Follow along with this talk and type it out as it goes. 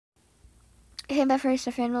Hey, my first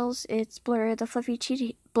stuffed animals, it's Blur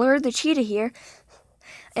the cheetah here.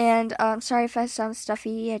 And sorry if I sound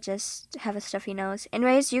stuffy, I just have a stuffy nose.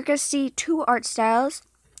 Anyways, you're gonna see two art styles.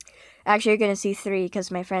 Actually, you're gonna see three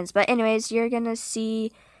because my friends. But anyways, you're gonna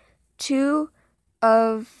see two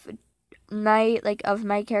of my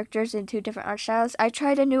characters in two different art styles. I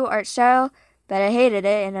tried a new art style, but I hated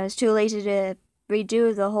it, and I was too lazy to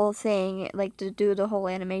redo the whole thing, like to do the whole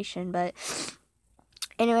animation. But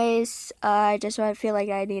anyways, I just feel like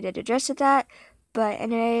I needed to address that. But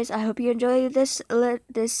anyways, I hope you enjoy this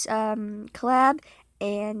collab,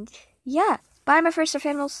 and yeah, bye my first of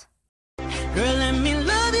animals. Girl, let me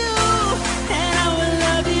love